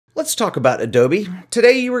Let's talk about Adobe.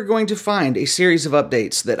 Today you are going to find a series of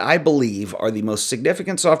updates that I believe are the most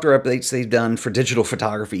significant software updates they've done for digital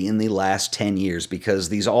photography in the last 10 years because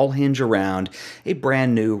these all hinge around a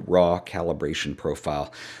brand new RAW calibration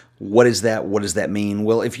profile. What is that? What does that mean?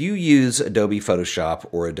 Well, if you use Adobe Photoshop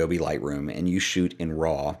or Adobe Lightroom and you shoot in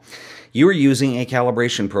RAW, you are using a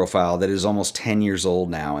calibration profile that is almost 10 years old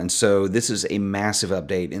now. And so this is a massive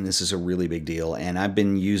update and this is a really big deal. And I've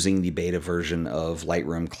been using the beta version of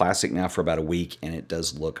Lightroom Classic now for about a week and it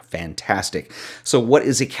does look fantastic. So what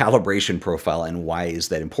is a calibration profile and why is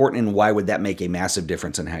that important and why would that make a massive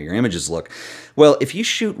difference in how your images look? Well, if you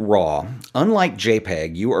shoot RAW, unlike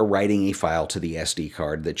JPEG, you are writing a file to the SD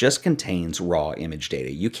card that just contains raw image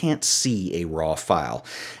data. You can't see a raw file.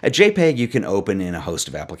 A JPEG you can open in a host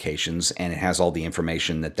of applications and it has all the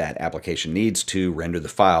information that that application needs to render the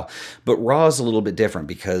file. But RAW is a little bit different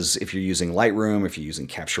because if you're using Lightroom, if you're using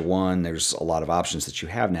Capture One, there's a lot of options that you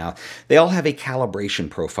have now. They all have a calibration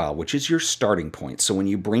profile, which is your starting point. So when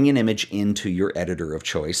you bring an image into your editor of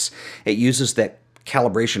choice, it uses that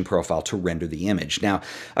calibration profile to render the image. Now,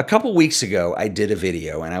 a couple weeks ago, I did a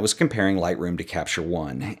video and I was comparing Lightroom to Capture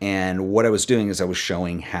One. And what I was doing is I was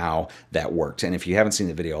showing how that worked. And if you haven't seen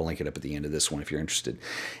the video, I'll link it up at the end of this one if you're interested.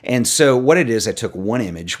 And so what it is, I took one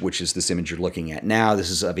image, which is this image you're looking at now.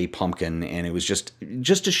 This is of a pumpkin, and it was just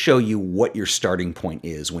to show you what your starting point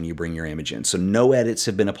is when you bring your image in. So no edits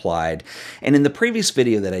have been applied. And in the previous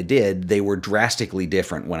video that I did, they were drastically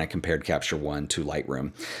different when I compared Capture One to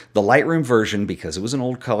Lightroom. The Lightroom version, because it was an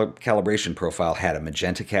old calibration profile, had a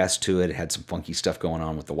magenta cast to it. It had some funky stuff going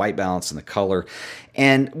on with the white balance and the color.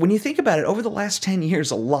 And when you think about it, over the last 10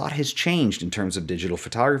 years, a lot has changed in terms of digital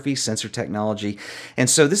photography, sensor technology. And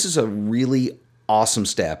so this is a really awesome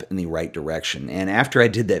step in the right direction. And after I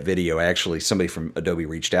did that video, actually somebody from Adobe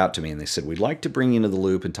reached out to me and they said, we'd like to bring you into the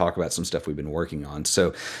loop and talk about some stuff we've been working on.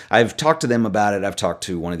 So I've talked to them about it. I've talked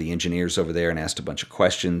to one of the engineers over there and asked a bunch of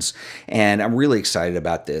questions. And I'm really excited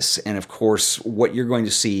about this. And of course, what you're going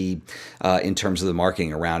to see in terms of the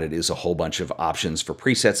marketing around it is a whole bunch of options for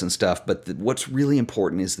presets and stuff. But what's really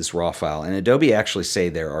important is this RAW file. And Adobe actually say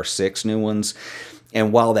there are 6 new ones.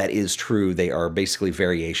 And while that is true, they are basically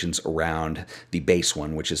variations around the base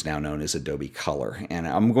one, which is now known as Adobe Color. And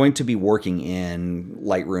I'm going to be working in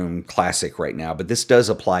Lightroom Classic right now, but this does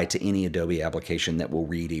apply to any Adobe application that will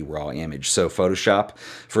read a raw image. So Photoshop,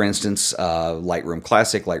 for instance, Lightroom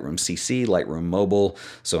Classic, Lightroom CC, Lightroom Mobile,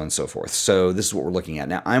 so on and so forth. So this is what we're looking at.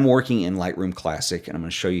 Now, I'm working in Lightroom Classic, and I'm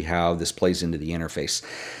going to show you how this plays into the interface.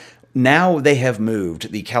 Now they have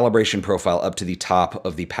moved the calibration profile up to the top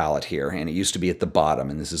of the palette here, and it used to be at the bottom,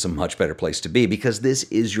 and this is a much better place to be because this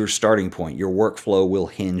is your starting point. Your workflow will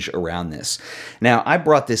hinge around this. Now, I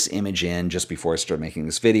brought this image in just before I started making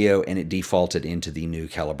this video, and it defaulted into the new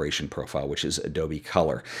calibration profile, which is Adobe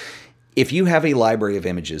Color. If you have a library of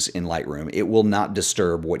images in Lightroom, it will not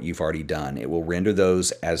disturb what you've already done. It will render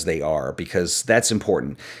those as they are because that's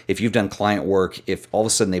important. If you've done client work, if all of a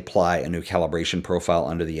sudden they apply a new calibration profile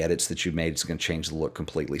under the edits that you've made, it's going to change the look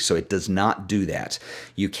completely. So it does not do that.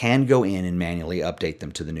 You can go in and manually update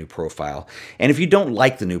them to the new profile. And if you don't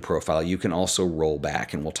like the new profile, you can also roll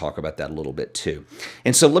back, and we'll talk about that a little bit too.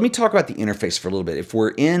 And so let me talk about the interface for a little bit. If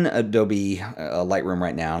we're in Adobe Lightroom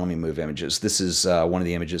right now, let me move images. This is one of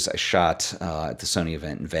the images I shot at the Sony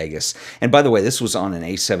event in Vegas. And by the way, this was on an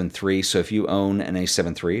A7 III, so if you own an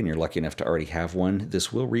A7 III and you're lucky enough to already have one,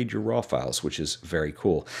 this will read your RAW files, which is very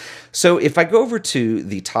cool. So if I go over to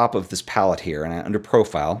the top of this palette here, and under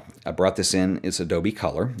Profile, I brought this in, it's Adobe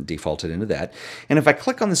Color, defaulted into that. And if I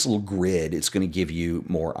click on this little grid, it's going to give you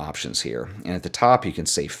more options here. And at the top, you can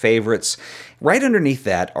say Favorites. Right underneath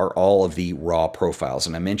that are all of the RAW profiles.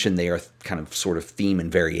 And I mentioned they are kind of sort of theme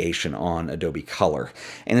and variation on Adobe Color.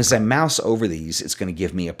 And as I mouse over these, it's going to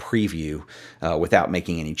give me a preview without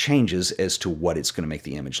making any changes as to what it's going to make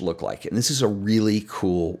the image look like. And this is a really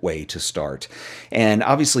cool way to start. And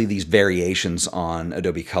obviously these variations on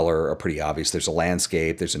Adobe Color are pretty obvious. There's a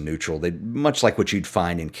landscape, there's a neutral, much like what you'd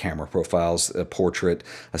find in camera profiles, a portrait,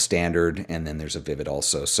 a standard, and then there's a vivid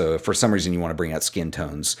also. So if for some reason you want to bring out skin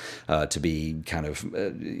tones to be kind of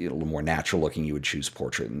a little more natural looking, you would choose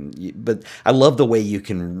portrait. But I love the way you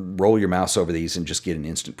can roll your mouse over these and just get an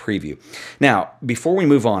instant preview. Now, before we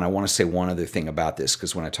move on, I want to say one other thing about this,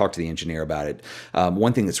 because when I talked to the engineer about it,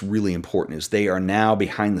 one thing that's really important is they are now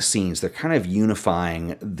behind the scenes. They're kind of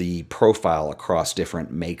unifying the profile across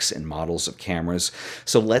different makes and models of cameras.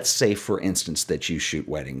 So let's say, for instance, that you shoot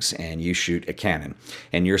weddings and you shoot a Canon,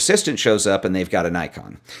 and your assistant shows up and they've got a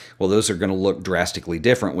Nikon. Well, those are going to look drastically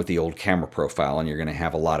different with the old camera profile, and you're going to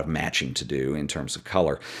have a lot of matching to do in terms of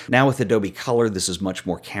color. Now with Adobe Color, this is much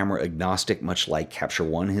more camera agnostic, much like Capture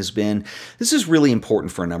One has has been. This is really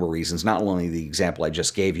important for a number of reasons, not only the example I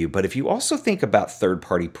just gave you, but if you also think about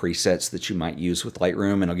third-party presets that you might use with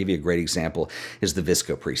Lightroom, and I'll give you a great example, is the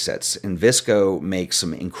VSCO presets. And VSCO makes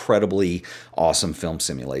some incredibly awesome film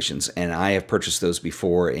simulations, and I have purchased those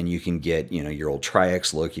before, and you can get, you know, your old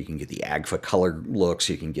Tri-X look, you can get the Agfa color looks,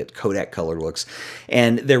 you can get Kodak color looks,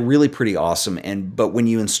 and they're really pretty awesome. But when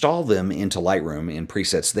you install them into Lightroom in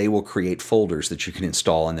presets, they will create folders that you can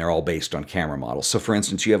install, and they're all based on camera models. So for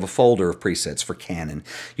instance, you have a folder of presets for Canon.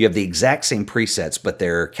 You have the exact same presets, but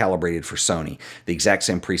they're calibrated for Sony. The exact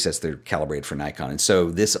same presets, they're calibrated for Nikon. And so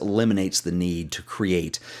this eliminates the need to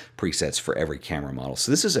create presets for every camera model.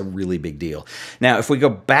 So this is a really big deal. Now, if we go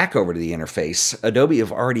back over to the interface, Adobe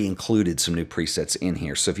have already included some new presets in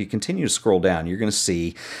here. So if you continue to scroll down, you're going to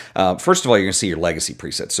see, first of all, you're going to see your legacy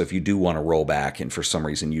presets. So if you do want to roll back and for some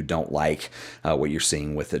reason you don't like what you're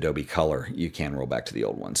seeing with Adobe Color, you can roll back to the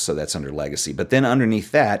old ones. So that's under legacy. But then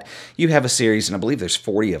underneath that, you have a series, and I believe there's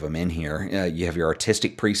 40 of them in here. You have your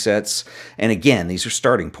artistic presets. And again, these are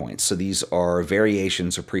starting points. So these are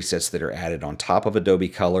variations or presets that are added on top of Adobe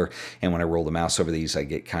Color. And when I roll the mouse over these, I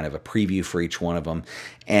get kind of a preview for each one of them.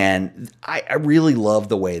 And I really love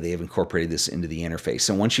the way they have incorporated this into the interface.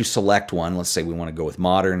 And once you select one, let's say we want to go with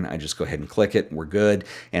modern, I just go ahead and click it, we're good,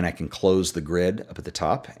 and I can close the grid up at the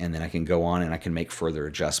top, and then I can go on and I can make further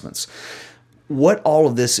adjustments. What all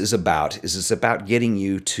of this is about is it's about getting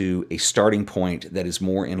you to a starting point that is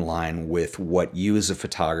more in line with what you as a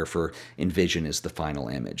photographer envision as the final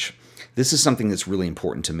image. This is something that's really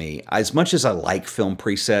important to me. As much as I like film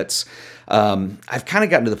presets, I've kind of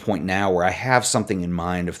gotten to the point now where I have something in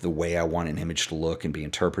mind of the way I want an image to look and be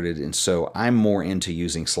interpreted, and so I'm more into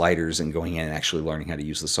using sliders and going in and actually learning how to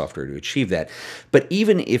use the software to achieve that. But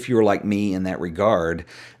even if you're like me in that regard,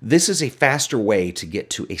 this is a faster way to get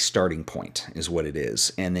to a starting point, is what it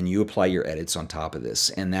is. And then you apply your edits on top of this,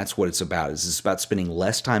 and that's what it's about. It's about spending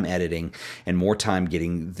less time editing and more time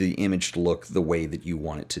getting the image to look the way that you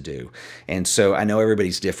want it to do. And so I know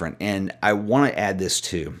everybody's different, and I want to add this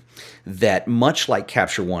too, that much like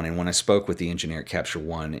Capture One, and when I spoke with the engineer at Capture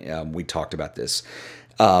One, we talked about this,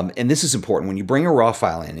 and this is important. When you bring a raw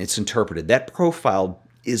file in, it's interpreted. That profile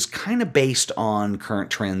is kind of based on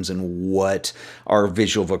current trends and what our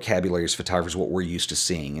visual vocabulary as photographers, what we're used to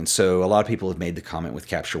seeing. And so a lot of people have made the comment with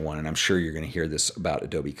Capture One, and I'm sure you're going to hear this about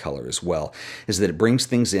Adobe Color as well, is that it brings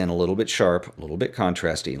things in a little bit sharp, a little bit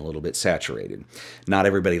contrasty, and a little bit saturated. Not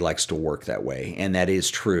everybody likes to work that way, and that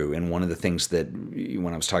is true. And one of the things that,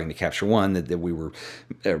 when I was talking to Capture One, that we were,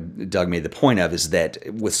 Doug made the point of, is that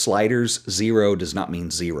with sliders, 0 does not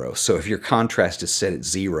mean 0. So if your contrast is set at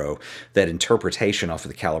 0, that interpretation off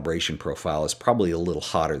of the calibration profile is probably a little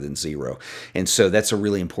hotter than 0. And so that's a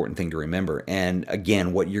really important thing to remember. And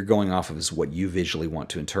again, what you're going off of is what you visually want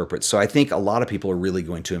to interpret. So I think a lot of people are really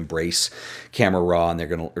going to embrace Camera Raw, and they're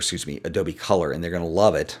going to, or excuse me, Adobe Color, and they're going to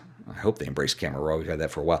love it. I hope they embrace Camera Raw. We've had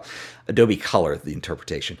that for a while. Adobe Color, the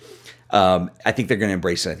interpretation. I think they're going to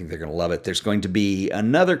embrace it. I think they're going to love it. There's going to be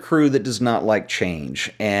another crew that does not like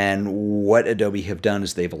change. And what Adobe have done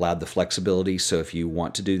is they've allowed the flexibility. So if you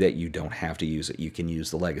want to do that, you don't have to use it. You can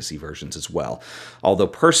use the legacy versions as well. Although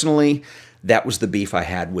personally, that was the beef I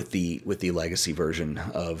had with the legacy version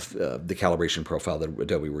of the calibration profile that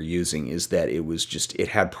Adobe were using, is that it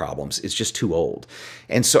had problems. It's just too old.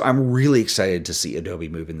 And so I'm really excited to see Adobe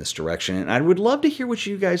move in this direction. And I would love to hear what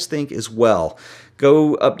you guys think as well.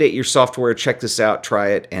 Go update your software, check this out, try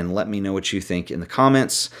it, and let me know what you think in the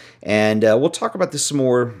comments. And we'll talk about this some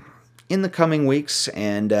more in the coming weeks.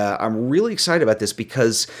 And I'm really excited about this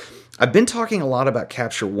because I've been talking a lot about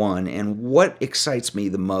Capture One, and what excites me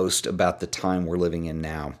the most about the time we're living in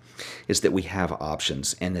now is that we have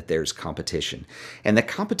options and that there's competition. And that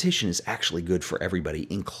competition is actually good for everybody,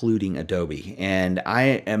 including Adobe. And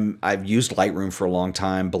I've used Lightroom for a long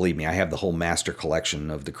time. Believe me, I have the whole master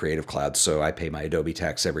collection of the Creative Cloud, so I pay my Adobe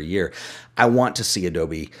tax every year. I want to see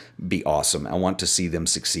Adobe be awesome. I want to see them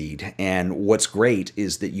succeed. And what's great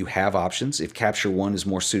is that you have options. If Capture One is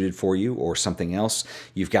more suited for you or something else,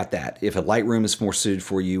 you've got that. If a Lightroom is more suited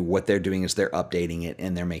for you, what they're doing is they're updating it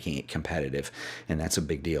and they're making it competitive. And that's a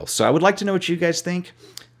big deal. So I would like to know what you guys think.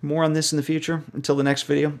 More on this in the future. Until the next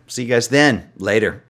video, see you guys then. Later.